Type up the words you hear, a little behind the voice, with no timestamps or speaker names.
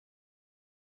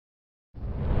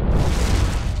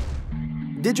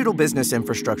Digital business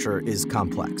infrastructure is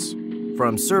complex.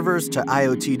 From servers to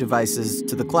IoT devices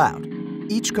to the cloud,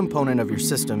 each component of your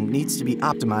system needs to be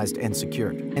optimized and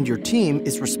secured, and your team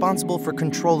is responsible for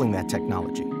controlling that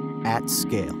technology at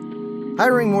scale.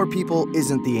 Hiring more people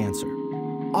isn't the answer.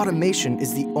 Automation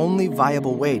is the only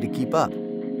viable way to keep up.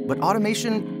 But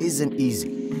automation isn't easy,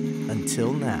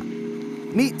 until now.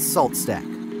 Meet SaltStack.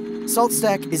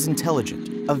 SaltStack is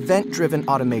intelligent, event-driven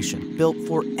automation built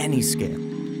for any scale.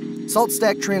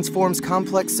 SaltStack transforms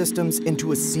complex systems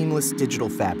into a seamless digital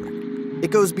fabric.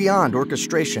 It goes beyond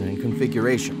orchestration and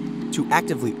configuration to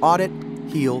actively audit,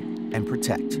 heal, and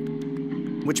protect.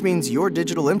 Which means your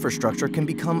digital infrastructure can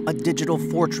become a digital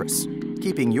fortress,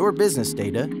 keeping your business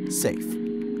data safe.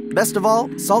 Best of all,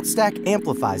 SaltStack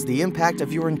amplifies the impact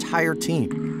of your entire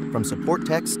team, from support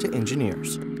techs to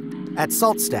engineers. At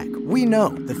SaltStack, we know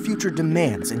the future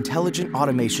demands intelligent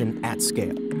automation at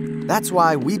scale. That's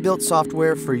why we built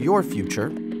software for your future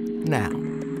now.